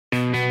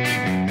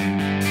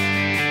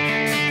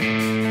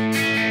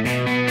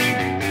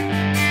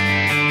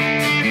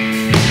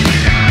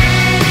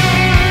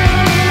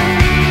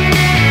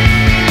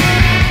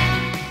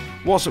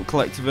What's up,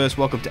 Collectiviverse?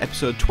 Welcome to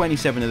episode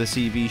 27 of the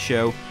CV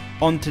show.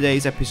 On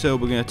today's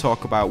episode, we're going to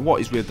talk about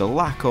what is with the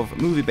lack of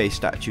movie-based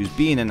statues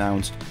being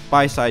announced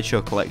by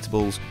Sideshow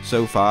Collectibles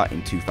so far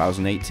in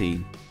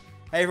 2018.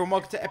 Hey everyone,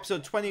 welcome to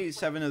episode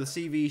 27 of the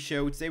CV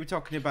show. Today we're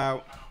talking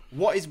about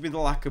what is with the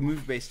lack of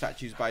movie-based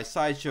statues by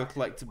Sideshow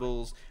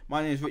Collectibles.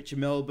 My name is Richard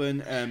Melbourne.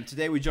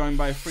 Today we're joined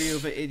by three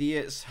other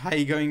idiots. How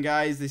you going,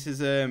 guys? This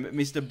is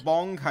Mr.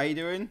 Bong. How you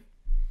doing?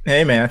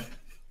 Hey, man.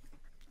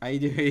 How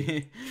you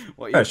doing?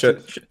 What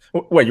you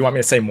Wait, you want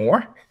me to say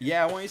more?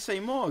 Yeah, I want you to say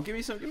more. Give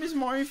me some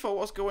more info.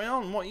 What's going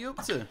on? What are you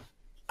up to?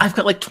 I've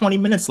got like 20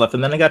 minutes left,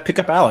 and then I got to pick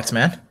up Alex,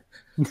 man.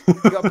 You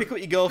got to pick up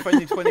your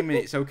girlfriend in 20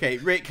 minutes. Okay,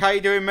 Rick, how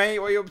you doing, mate?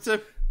 What are you up to?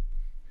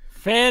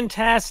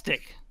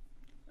 Fantastic.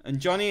 And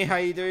Johnny, how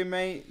you doing,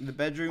 mate? The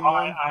bedroom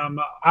I one? am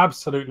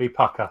absolutely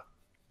pucker.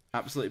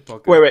 Absolutely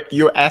puckered. Wait,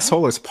 your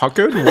asshole is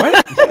puckered?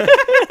 What?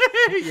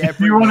 Yeah, If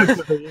you want it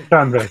to be, you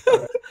can be.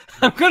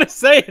 I'm going to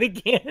say it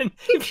again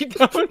if you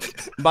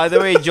don't. By the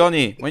way,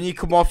 Johnny, when you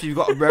come off, you've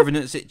got a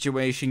revenant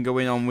situation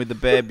going on with the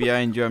bear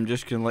behind you. I'm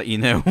just going to let you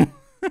know.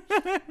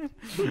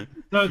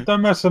 No,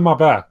 don't mess with my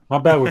bear. My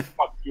bear would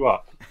fuck you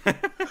up.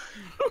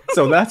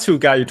 So that's who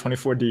got you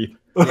 24D.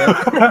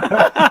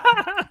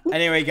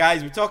 Anyway,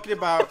 guys, we're talking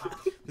about...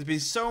 There's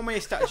been so many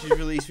statues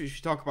released, which we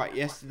talked about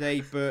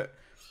yesterday, but...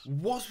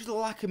 What's with the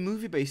lack of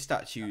movie-based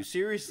statues?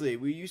 Seriously,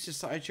 we're used to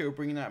Sideshow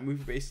bringing out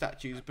movie-based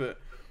statues, but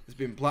there's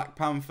been Black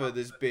Panther,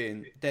 there's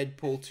been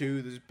Deadpool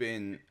 2, there's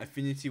been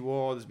Infinity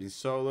War, there's been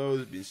Solo,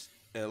 there's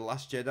been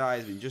Last Jedi,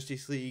 there's been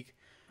Justice League.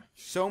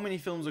 So many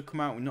films have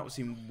come out, we've not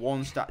seen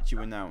one statue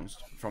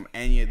announced from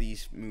any of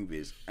these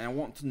movies. And I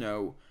want to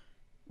know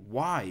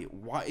why.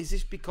 Why is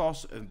this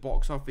because of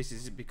box office?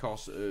 Is it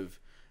because of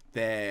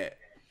their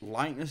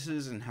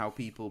likenesses and how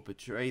people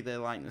portray their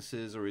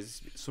likenesses, or is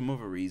this some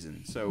other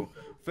reason? So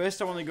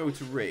first I want to go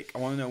to Rick. I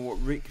want to know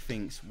what Rick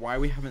thinks why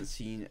we haven't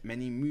seen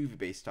many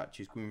movie-based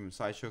statues coming from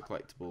Sideshow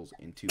Collectibles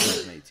in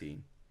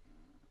 2018.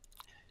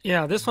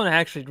 Yeah, this one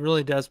actually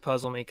really does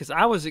puzzle me because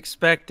I was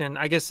expecting,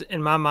 I guess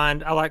in my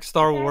mind, I like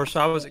Star Wars,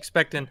 so I was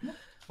expecting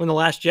when The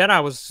Last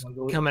Jedi was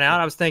coming out,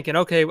 I was thinking,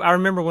 okay, I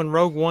remember when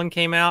Rogue One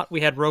came out, we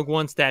had Rogue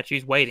One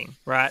statues waiting,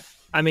 right?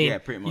 I mean, yeah,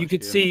 pretty much, you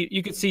could see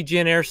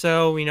Jen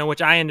Erso, you know,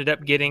 which I ended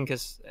up getting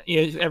because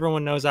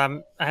everyone knows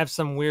I have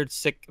some weird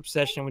sick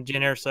obsession with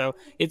Jen Erso.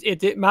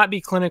 It might be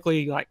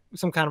clinically like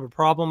some kind of a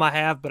problem I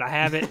have, but I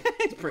have it.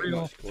 It's pretty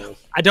much close.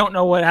 I don't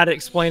know how to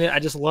explain it. I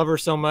just love her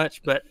so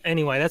much. But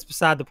anyway, that's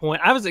beside the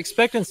point. I was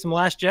expecting some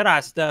Last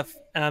Jedi stuff,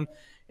 and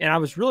I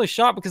was really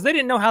shocked because they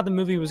didn't know how the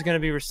movie was going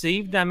to be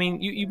received. I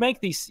mean, you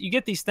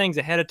get these things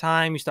ahead of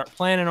time. You start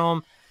planning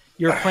them.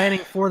 You're planning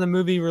for the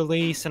movie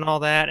release and all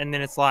that, and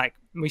then it's like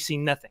we see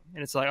nothing,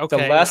 and it's like,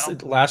 okay.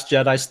 The last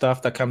Jedi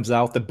stuff that comes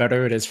out, the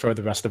better it is for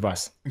the rest of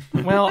us.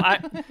 Well,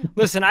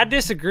 listen, I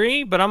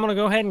disagree, but I'm going to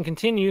go ahead and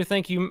continue.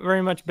 Thank you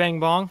very much,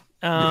 Bang Bong.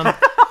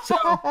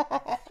 So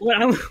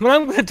what I'm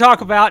going to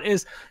talk about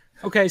is,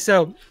 okay,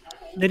 so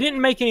they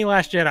didn't make any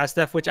Last Jedi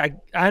stuff, which I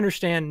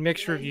understand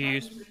mixed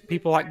reviews.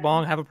 People like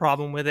Bong have a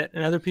problem with it,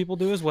 and other people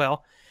do as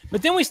well.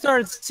 But then we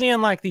started seeing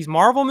like these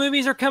Marvel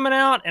movies are coming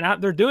out,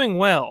 and they're doing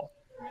well.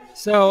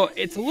 So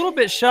it's a little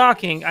bit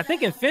shocking. I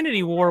think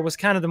Infinity War was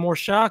kind of the more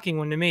shocking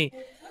one to me.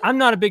 I'm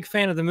not a big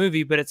fan of the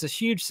movie, but it's a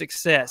huge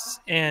success,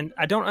 and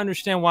I don't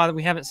understand why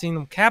we haven't seen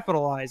them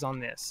capitalize on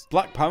this.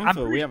 Black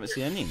Panther, we haven't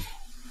seen any.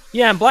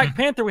 Yeah, and Black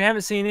Panther, we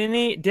haven't seen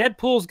any.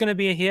 Deadpool's going to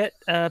be a hit.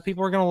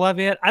 People are going to love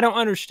it. I don't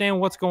understand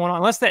what's going on.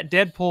 Unless that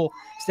Deadpool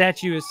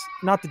statue is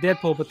not the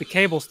Deadpool, but the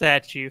Cable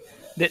statue.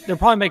 They'll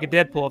probably make a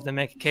Deadpool if they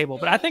make a Cable.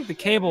 But I think the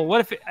Cable,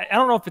 I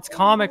don't know if it's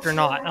comic or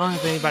not. I don't know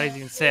if anybody's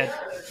even said.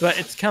 But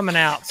it's coming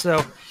out.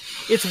 So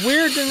it's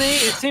weird to me.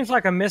 It seems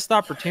like a missed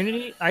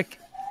opportunity. Like,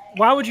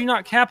 why would you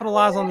not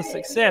capitalize on the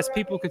success?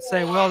 People could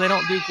say, well, they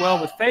don't do well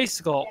with face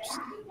sculpts.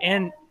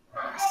 And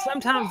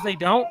sometimes they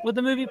don't with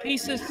the movie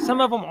pieces. Some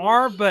of them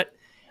are, but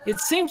it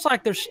seems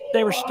like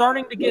they were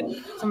starting to get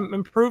some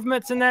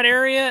improvements in that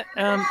area.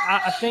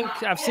 I think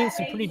I've seen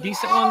some pretty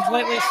decent ones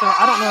lately, so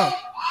I don't know.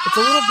 It's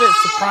a little bit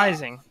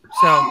surprising.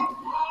 So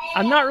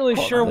I'm not really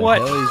sure what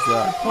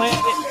the plan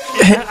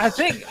is. I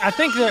think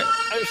there's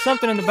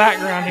something in the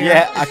background here.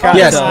 Yeah, I can't.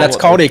 Yes, that's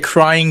called a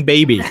crying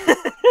baby.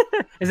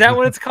 Is that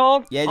what it's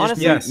called? Yeah,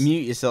 just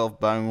mute yourself,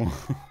 Bang.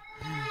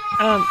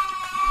 Might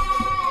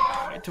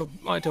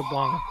to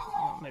Bong,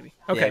 maybe.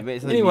 Okay. Yeah, but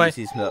it's like anyway,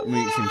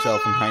 mutes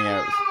himself and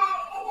hangouts.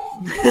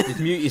 Just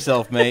mute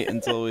yourself, mate,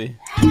 until we.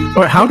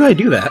 Wait, how do I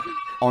do that?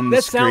 On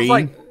the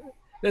screen.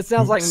 That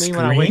sounds like me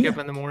when I wake up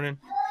in the morning.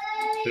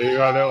 You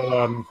got a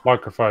little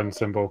microphone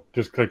symbol.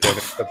 Just click on it.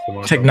 That's the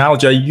microphone.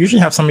 Technology. I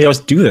usually have somebody else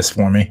do this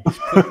for me.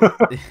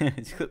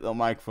 Just click the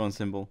microphone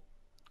symbol.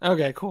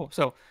 Okay, cool.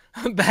 So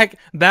back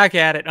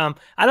at it. I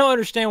don't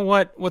understand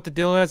what the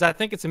deal is. I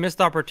think it's a missed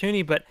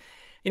opportunity, but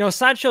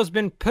Sideshow's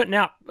been putting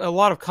out a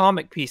lot of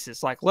comic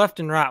pieces, like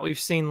left and right. We've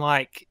seen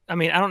I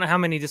don't know how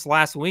many just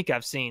last week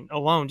I've seen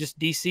alone, just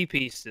DC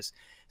pieces.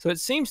 So it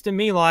seems to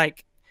me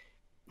like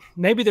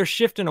maybe they're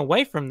shifting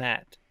away from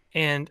that.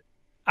 And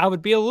I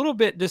would be a little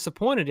bit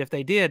disappointed if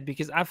they did,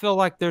 because I feel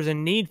like there's a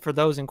need for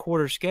those in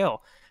quarter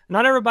scale.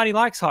 Not everybody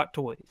likes hot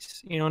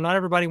toys. You know, not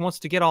everybody wants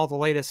to get all the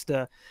latest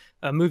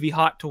movie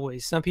hot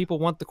toys. Some people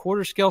want the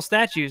quarter scale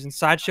statues, and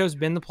Sideshow's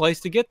been the place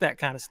to get that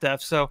kind of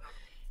stuff. So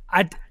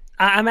I'm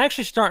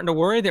actually starting to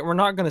worry that we're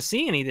not going to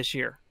see any this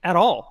year at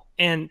all.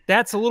 And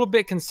that's a little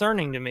bit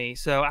concerning to me.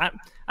 So I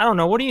don't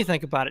know. What do you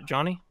think about it,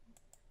 Johnny?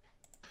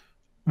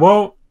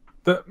 Well,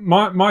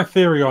 my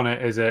theory on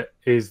it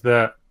is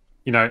that,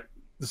 you know,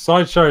 the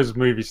Sideshow's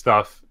movie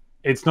stuff,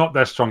 it's not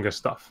their strongest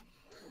stuff.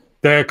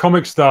 Their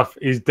comic stuff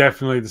is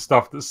definitely the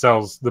stuff that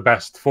sells the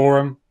best for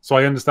them. So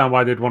I understand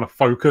why they'd want to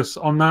focus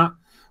on that.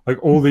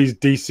 Like all these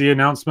DC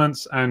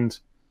announcements. And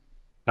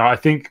now I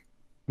think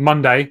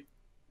Monday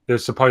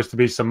there's supposed to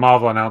be some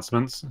Marvel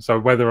announcements. So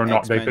whether or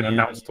not they've been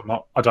announced or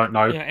not, I don't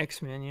know. Yeah,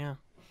 X-Men, yeah.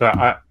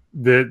 But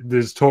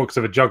there's talks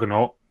of a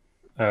Juggernaut,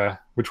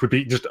 which would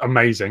be just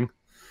amazing.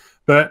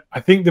 But I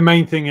think the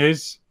main thing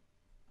is,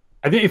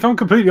 I think if I'm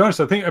completely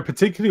honest, I think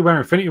particularly where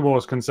Infinity War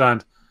is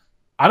concerned,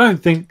 I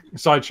don't think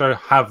Sideshow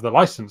have the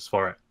license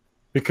for it,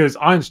 because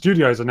Iron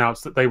Studios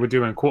announced that they were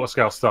doing quarter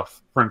scale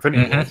stuff for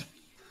Infinity War.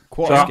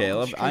 Quarter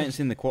scale? I ain't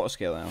seen the quarter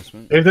scale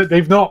announcement.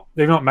 They've not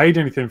made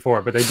anything for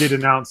it, but they did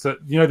announce that,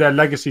 you know, their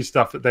legacy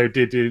stuff that they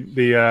did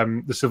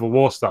the Civil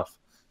War stuff.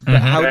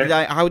 How did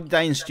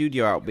Iron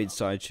Studio outbid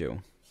Sideshow?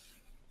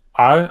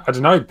 I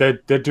don't know.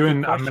 They're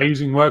doing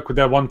amazing work with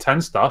their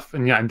 110 stuff,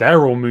 and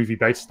they're all movie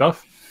based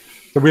stuff.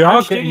 So we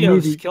are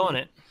getting killing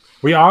it.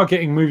 We are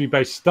getting movie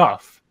based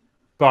stuff,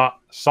 but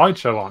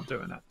Sideshow aren't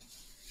doing it.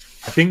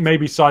 I think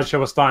maybe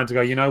Sideshow are starting to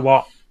go, you know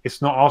what?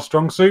 It's not our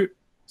strong suit,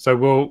 so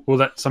we'll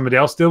let somebody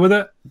else deal with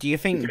it. Do you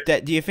think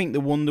the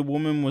Wonder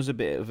Woman was a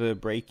bit of a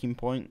breaking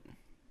point?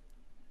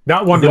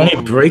 That Wonder the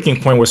only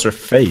breaking point was her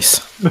face.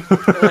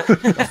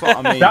 That's what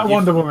I mean. That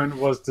Wonder Woman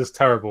was just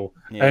terrible,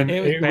 and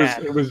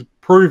it was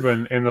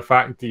proven in the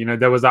fact that, you know,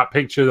 there was that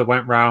picture that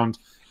went round.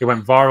 It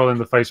went viral in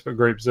the Facebook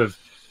groups of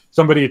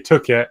somebody who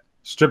took it,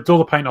 stripped all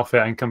the paint off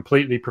it, and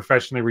completely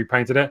professionally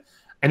repainted it,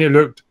 and it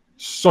looked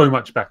so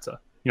much better.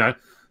 You know,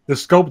 the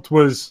sculpt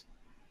was,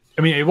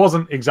 I mean, it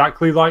wasn't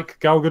exactly like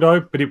Gal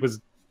Gadot, but it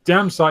was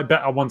damn sight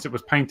better once it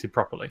was painted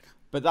properly.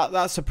 But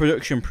that's a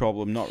production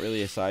problem, not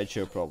really a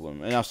Sideshow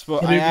problem. And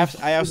I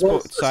have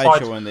spoke to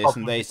Sideshow on this,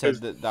 and they said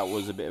that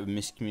was a bit of a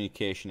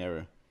miscommunication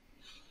error.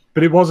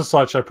 But it was a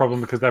Sideshow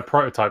problem because their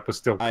prototype was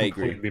still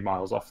completely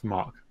miles off the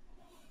mark.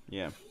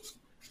 Yeah.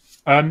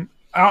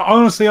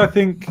 Honestly, I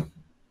think,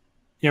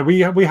 yeah,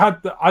 we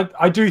had.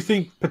 I do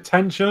think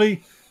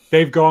potentially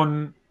they've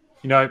gone,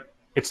 you know,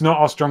 it's not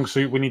our strong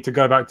suit. We need to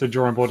go back to the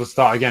drawing board and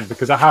start again,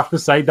 because I have to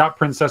say that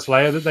Princess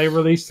Leia that they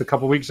released a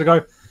couple of weeks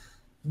ago,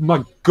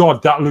 my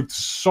God, that looked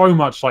so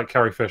much like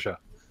Carrie Fisher.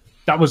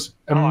 That was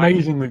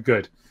amazingly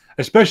good,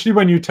 especially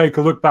when you take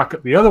a look back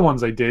at the other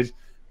ones they did.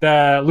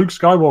 Their Luke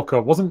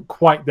Skywalker wasn't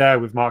quite there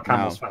with Mark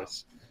Hamill's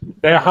face.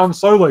 Their Han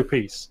Solo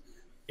piece.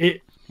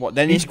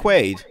 Dennis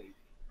Quaid?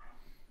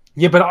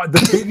 Yeah, but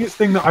the biggest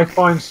thing that I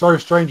find so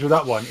strange with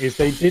that one is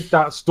they did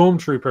that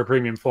Stormtrooper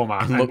premium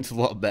format. It looked a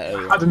lot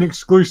better. It had an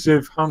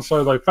exclusive Han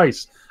Solo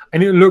face,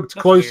 and it looked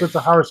closer to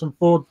Harrison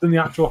Ford than the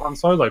actual Han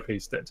Solo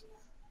piece did.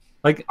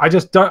 Like, I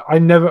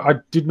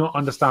did not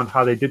understand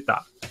how they did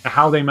that, and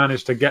how they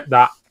managed to get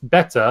that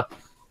better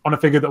on a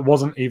figure that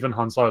wasn't even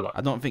Han Solo. I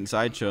don't think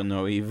Sideshow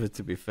know either,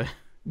 to be fair.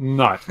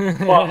 No.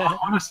 Well,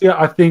 honestly,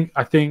 I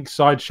think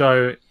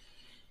Sideshow,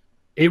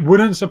 it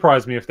wouldn't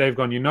surprise me if they've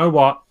gone, you know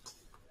what?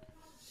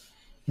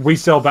 We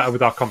sell better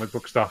with our comic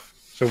book stuff,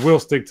 so we'll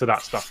stick to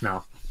that stuff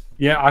now.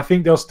 Yeah, I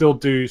think they'll still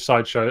do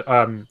Sideshow.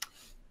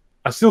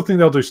 I still think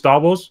they'll do Star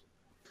Wars.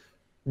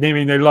 I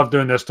mean, they love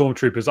doing their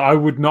Stormtroopers. I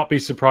would not be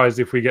surprised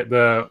if we get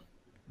the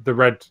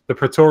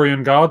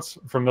Praetorian Guards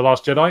from The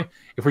Last Jedi.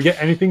 If we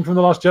get anything from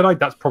The Last Jedi,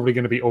 that's probably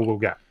going to be all we'll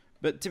get.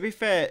 But to be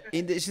fair,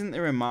 isn't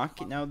there a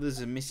market now? There's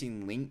a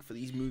missing link for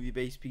these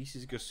movie-based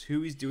pieces, because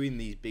who is doing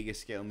these bigger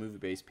scale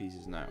movie-based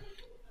pieces now?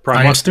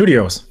 Iron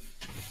Studios.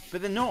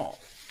 But they're not.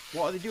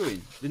 What are they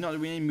doing? They're not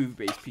doing any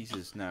movie-based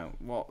pieces now.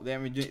 What they're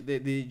doing?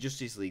 The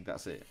Justice League.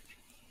 That's it.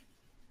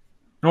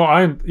 No,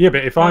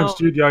 but if Iron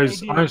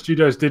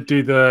Studios did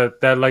do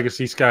their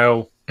legacy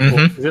scale.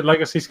 Is it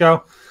legacy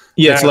scale?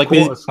 Yeah,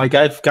 it's like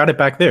I've got it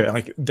back there.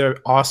 Like, they're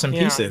awesome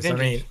pieces.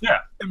 Vintage.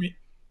 I mean,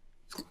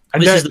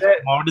 and this is the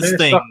hardest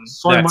thing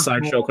that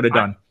Sideshow could have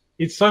done.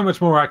 It's so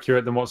much more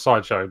accurate than what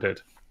Sideshow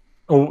did,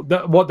 or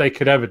what they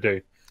could ever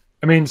do.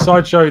 I mean,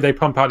 Sideshow, they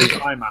pump out these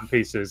Iron Man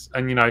pieces,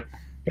 and, you know,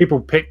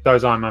 people pick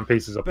those Iron Man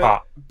pieces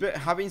apart. But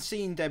having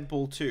seen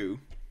Deadpool 2,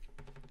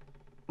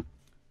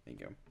 there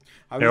you go.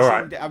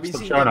 Having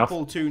seen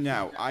Deadpool 2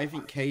 now, I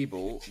think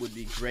Cable would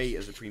be great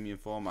as a premium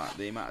format.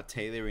 The amount of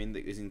tailoring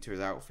that goes into his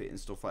outfit and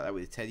stuff like that,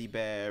 with the teddy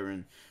bear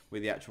and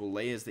with the actual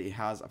layers that he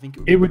has, I think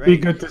it would be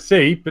good to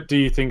see. But do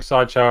you think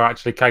Sideshow are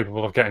actually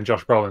capable of getting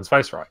Josh Brolin's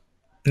face right?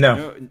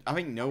 No, I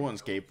think no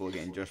one's capable of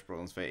getting Josh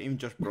Brolin's face. Even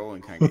Josh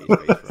Brolin can't get his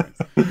face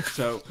right.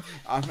 So,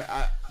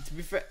 to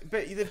be fair,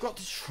 but they've got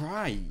to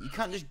try. You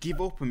can't just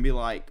give up and be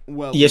like,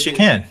 "Well, yes, you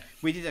can."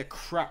 We did a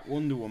crap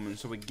Wonder Woman,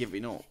 so we're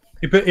giving up.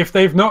 But if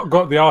they've not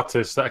got the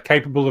artists that are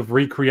capable of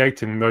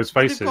recreating those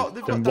faces,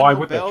 They've then got why Daniel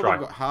would they Bell, try?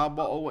 They've got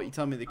Harbottle. What you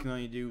tell me they can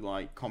only do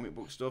like comic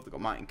book stuff? They've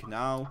got Martin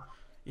Canal.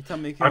 You tell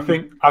me.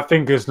 I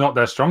think it's not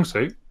their strong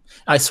suit.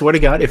 I swear to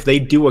God, if they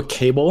do a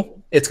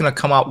Cable, it's gonna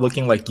come out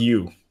looking like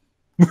you.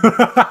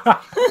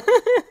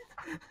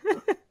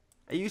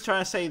 Are you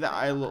trying to say that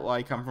I look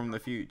like I'm from the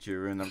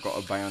future and I've got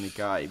a bionic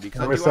eye?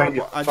 Because I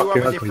do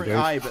have a different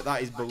eye, but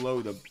that is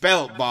below the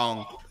belt,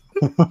 Bong.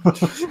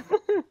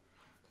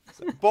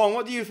 Bong,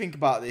 what do you think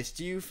about this?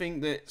 Do you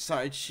think that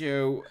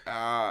Sideshow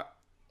are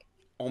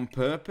on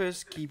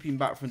purpose keeping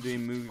back from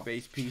doing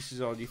movie-based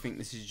pieces, or do you think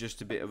this is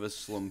just a bit of a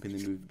slump in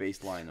the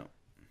movie-based lineup?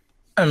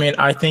 I mean,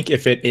 I think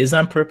if it is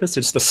on purpose,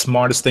 it's the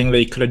smartest thing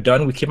they could have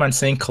done. We keep on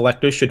saying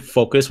collectors should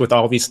focus with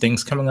all these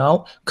things coming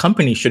out.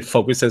 Companies should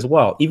focus as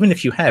well. Even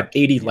if you have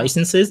 80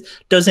 licenses,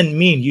 doesn't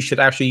mean you should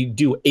actually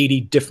do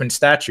 80 different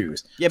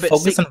statues. Yeah,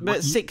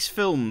 but, six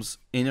films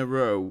in a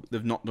row,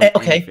 they've not done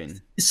anything.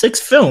 6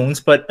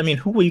 films, but I mean,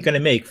 who are you going to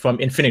make from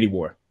Infinity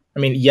War? I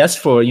mean, yes,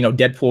 for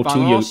Deadpool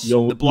Thanos, 2,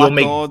 you'll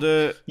make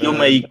Order, you'll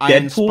make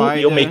Deadpool, Spider,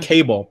 you'll make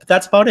Cable, but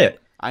that's about it.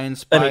 Iron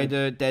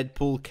Spider,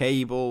 Deadpool,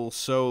 Cable,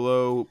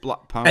 Solo,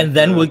 Black Panther. And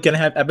then we're going to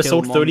have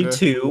episode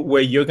 32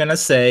 where you're going to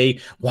say,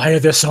 why are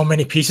there so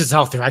many pieces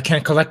out there? I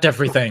can't collect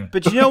everything.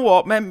 But you know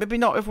what, man? Maybe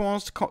not everyone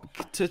wants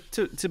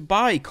to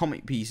buy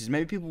comic pieces.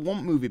 Maybe people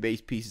want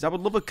movie-based pieces. I would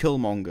love a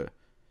Killmonger.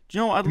 Do you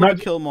know what? I'd love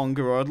a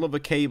Killmonger, or I'd love a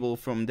Cable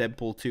from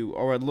Deadpool 2,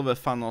 or I'd love a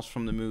Thanos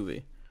from the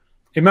movie.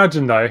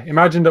 Imagine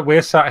that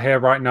we're sat here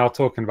right now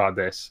talking about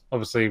this.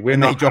 Obviously, we're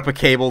not. They drop a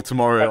Cable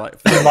tomorrow,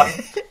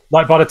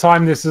 like by the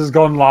time this has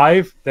gone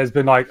live, there's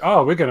been like,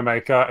 oh, we're going to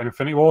make an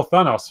Infinity War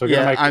Thanos. We're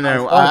going to make. I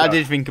know. I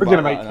did think about. We're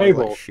going to make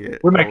Cable.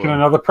 We're making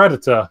another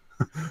Predator.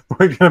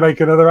 We're going to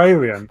make another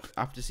Alien.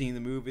 After seeing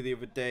the movie the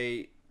other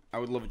day, I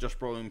would love a Josh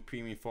Brolin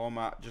premium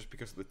format just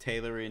because of the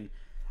tailoring.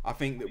 I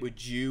think that we're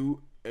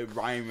due a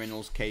Ryan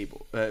Reynolds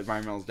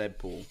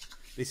Deadpool.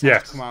 This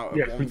has to come out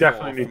we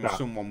definitely need from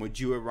someone. We're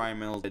due a Ryan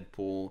Reynolds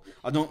Deadpool.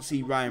 I don't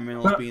see Ryan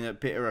Reynolds being a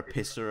bit of a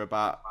pisser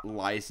about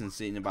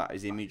licensing, about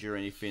his image or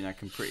anything. I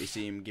can pretty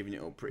see him giving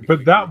it up pretty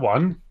quickly. That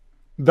one,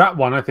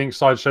 I think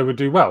Sideshow would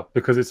do well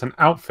because it's an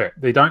outfit.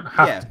 They don't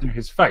have to do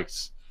his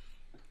face.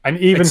 And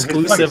even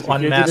exclusive his face,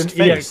 unmasked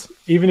face.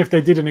 Even if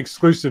they did an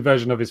exclusive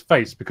version of his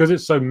face, because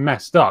it's so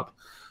messed up,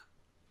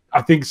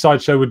 I think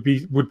Sideshow would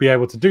be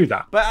able to do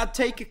that. But I'd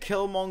take a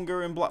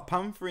Killmonger and Black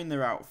Panther in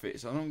their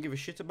outfits. I don't give a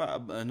shit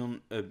about an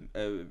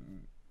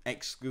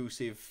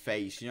exclusive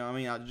face. You know what I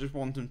mean? I just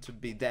want them to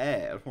be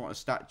there. I just want a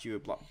statue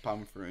of Black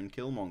Panther and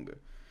Killmonger.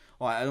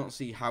 Like, I don't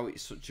see how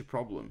it's such a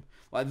problem.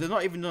 Like, they've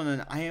not even done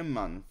an Iron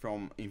Man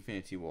from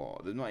Infinity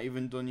War. They've not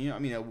even done,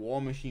 a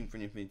War Machine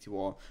from Infinity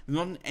War. They've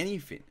not done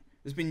anything.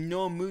 There's been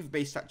no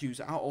movie-based statues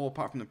at all,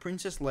 apart from the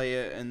Princess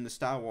Leia and the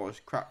Star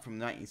Wars crap from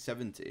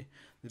 1970.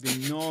 There's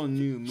been no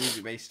new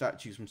movie-based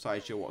statues from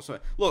Sideshow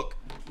whatsoever. Look,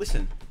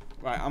 listen.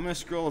 Right, I'm going to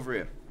scroll over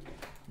here.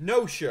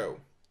 No show.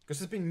 Because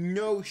there's been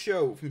no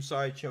show from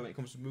Sideshow when it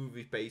comes to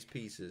movie-based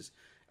pieces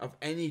of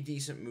any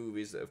decent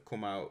movies that have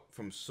come out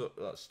from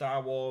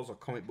Star Wars or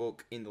comic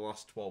book in the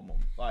last 12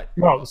 months.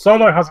 Well,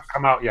 Solo hasn't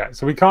come out yet,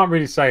 so we can't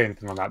really say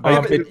anything on that. But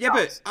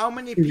how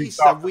many pieces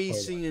have we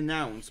seen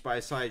announced by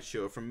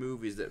Sideshow from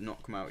movies that have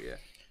not come out yet?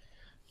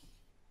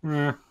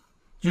 Yeah.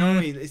 Do you know what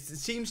I mean? It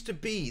seems to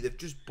be they've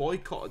just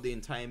boycotted the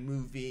entire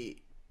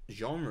movie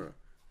genre.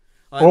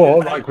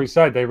 Like we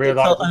said, they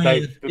realize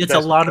it's a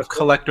lot of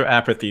collector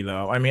apathy,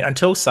 though. I mean,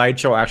 until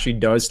Sideshow actually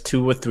does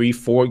 2 or 3,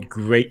 4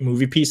 great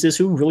movie pieces,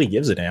 who really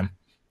gives a damn?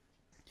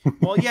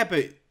 Well, yeah,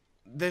 but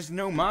there's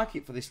no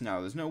market for this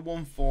now. There's no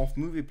 1/4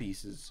 movie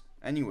pieces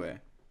anywhere.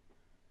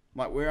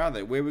 Like, where are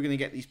they? Where are we going to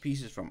get these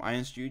pieces from?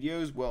 Iron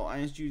Studios? Well,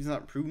 Iron Studios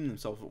haven't proven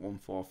themselves at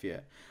 1/4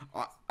 yet.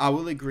 I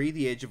will agree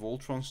the Age of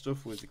Ultron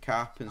stuff with the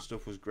Cap and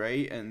stuff was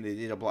great, and they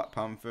did a Black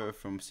Panther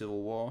from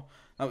Civil War.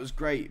 That was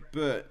great,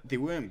 but they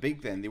weren't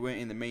big then. They weren't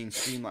in the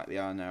mainstream like they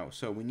are now.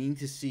 So we need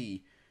to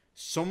see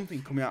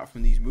something coming out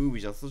from these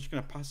movies. I thought just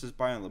going to pass us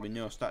by and there'll be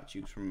no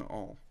statues from it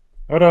all.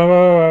 Hold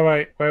on,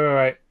 wait.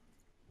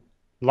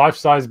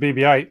 Life-size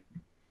BB-8.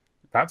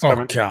 That's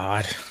coming. Oh,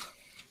 God.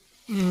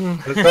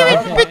 Boba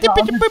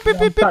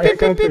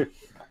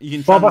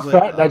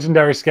Fett,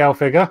 legendary scale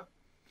figure.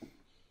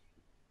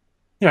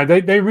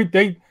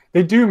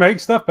 They do make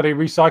stuff, but they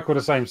recycle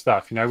the same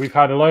stuff. We've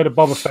had a load of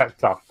Boba Fett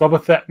stuff.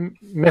 Boba Fett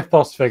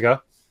Mythos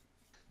figure.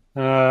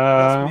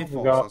 That's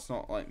Mythos. That's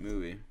not like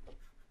movie.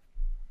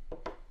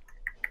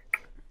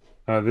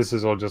 This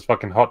is all just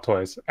fucking Hot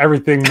Toys.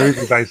 Everything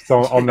movie based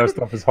on their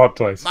stuff is Hot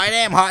Toys. My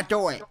damn Hot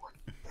Toy.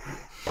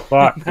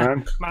 Fuck,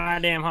 man. My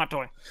damn Hot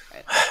Toy.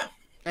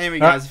 Anyway,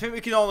 guys, I think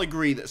we can all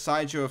agree that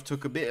Sideshow have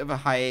took a bit of a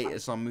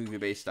hiatus on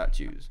movie-based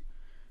statues.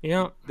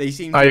 Yeah,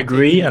 I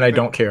agree, and I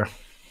don't care.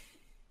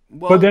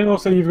 Well, but then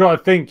also you've got to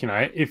think,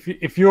 if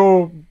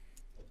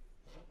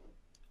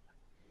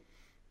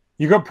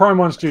you've got Prime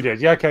One Studios,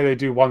 they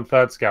do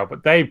 1/3 scale,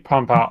 but they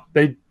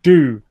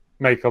do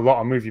make a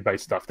lot of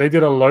movie-based stuff. They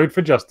did a load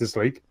for Justice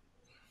League.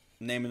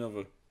 Name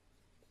another.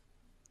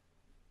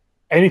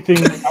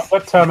 Anything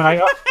but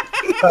Terminator.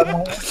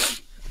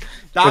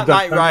 Dark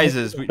Knight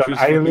Rises, which was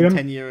Alien.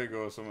 10 years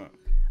ago or something.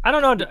 I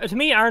don't know. To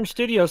me, Iron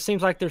Studios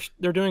seems like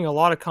they're doing a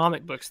lot of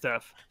comic book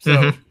stuff.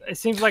 So it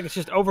seems like it's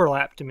just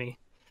overlap to me.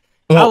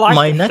 Well, like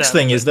my their next stuff,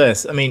 thing but- is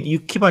this. I mean, you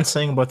keep on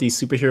saying about these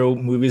superhero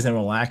movies and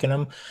we're lacking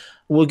them.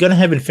 We're going to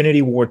have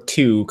Infinity War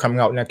 2 coming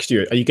out next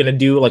year. Are you going to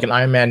do like an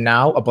Iron Man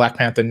now, a Black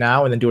Panther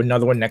now, and then do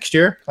another one next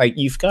year? Like,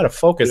 you've got to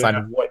focus on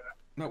what...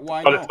 No,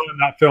 why By the not? time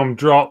that film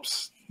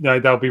drops,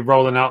 they'll be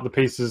rolling out the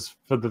pieces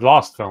for the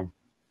last film.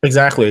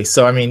 Exactly.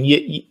 So, I mean,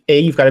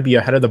 you've got to be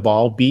ahead of the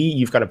ball. B,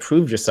 you've got to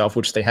prove yourself,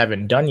 which they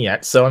haven't done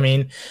yet. So, I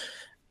mean,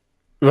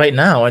 right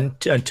now,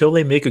 until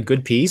they make a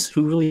good piece,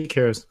 who really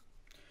cares?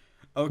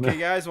 Okay,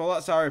 guys. Well,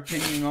 that's our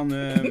opinion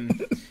on.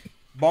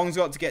 Bong's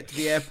got to get to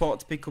the airport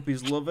to pick up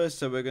his lover,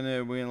 so we're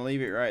gonna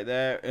leave it right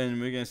there,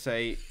 and we're gonna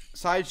say,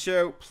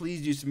 Sideshow,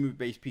 please do some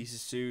movie-based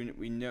pieces soon.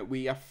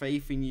 We have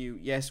faith in you.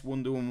 Yes,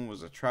 Wonder Woman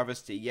was a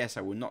travesty. Yes,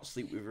 I would not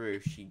sleep with her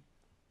if she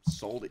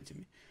sold it to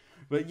me.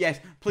 But yes,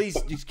 please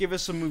just give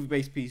us some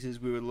movie-based pieces.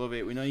 We would love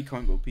it. We know your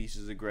comic book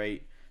pieces are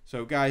great.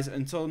 So, guys,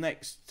 until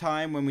next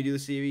time when we do the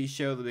series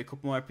show, there'll be a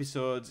couple more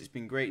episodes. It's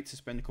been great to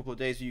spend a couple of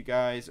days with you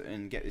guys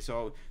and get this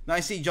all.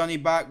 Nice to see Johnny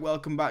back.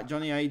 Welcome back,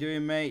 Johnny. How you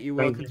doing, mate? You're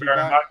welcome to be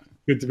back.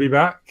 Good to be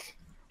back.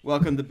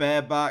 Welcome the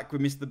bear back. We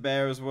missed the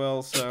bear as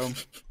well. So.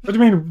 What do you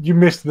mean you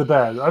missed the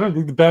bear? I don't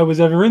think the bear was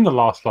ever in the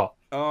last lot.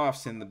 Oh, I've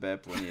seen the bear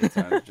plenty of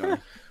times,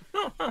 Johnny.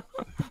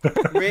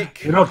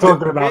 Rick, You're not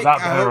talking about Rick, that I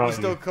bear, hope are you're you?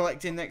 still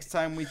collecting next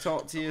time we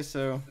talk to you.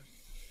 So.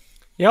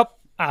 Yep,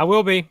 I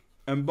will be.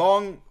 And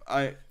Bong,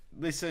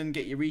 listen,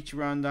 get your reach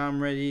around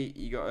arm ready.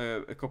 You got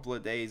a couple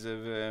of days of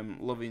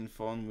loving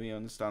fun. We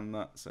understand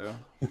that. So.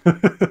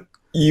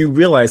 You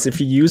realize if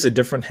you use a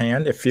different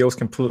hand, it feels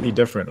completely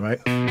different, right?